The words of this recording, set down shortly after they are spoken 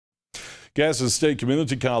Gadsden State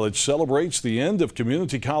Community College celebrates the end of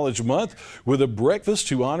Community College Month with a breakfast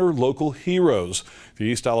to honor local heroes. The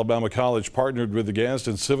East Alabama College partnered with the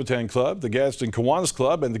Gadsden Civitan Club, the Gadsden Kiwanis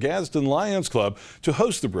Club, and the Gadsden Lions Club to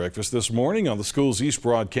host the breakfast this morning on the school's East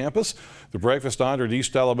Broad campus. The breakfast honored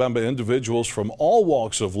East Alabama individuals from all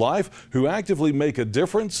walks of life who actively make a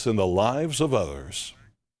difference in the lives of others.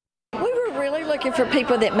 Really looking for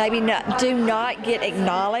people that maybe do not get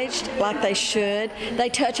acknowledged like they should. They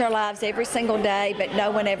touch our lives every single day, but no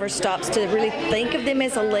one ever stops to really think of them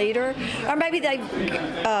as a leader. Or maybe they've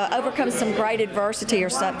overcome some great adversity or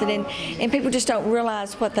something, and people just don't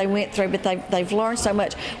realize what they went through, but they've learned so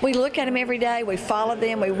much. We look at them every day, we follow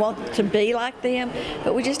them, we want to be like them,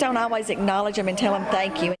 but we just don't always acknowledge them and tell them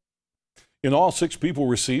thank you. In all, 6 people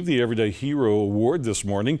received the Everyday Hero Award this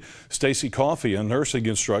morning. Stacy Coffey, a nursing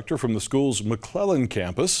instructor from the school's McClellan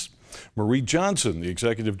campus. Marie Johnson, the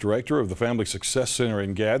executive director of the Family Success Center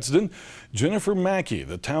in Gadsden. Jennifer Mackey,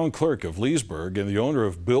 the town clerk of Leesburg and the owner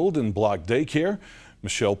of Build and Block Daycare.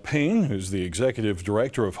 Michelle Payne, who's the executive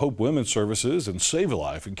director of Hope Women's Services and Save a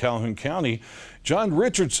Life in Calhoun County. John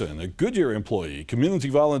Richardson, a Goodyear employee, community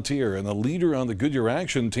volunteer, and a leader on the Goodyear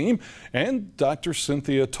Action Team. And Dr.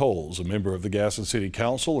 Cynthia Tolles, a member of the Gadsden City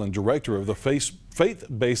Council and director of the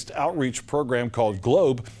faith-based outreach program called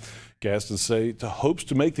Globe. Gadsden State hopes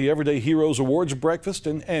to make the Everyday Heroes Awards breakfast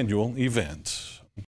an annual event.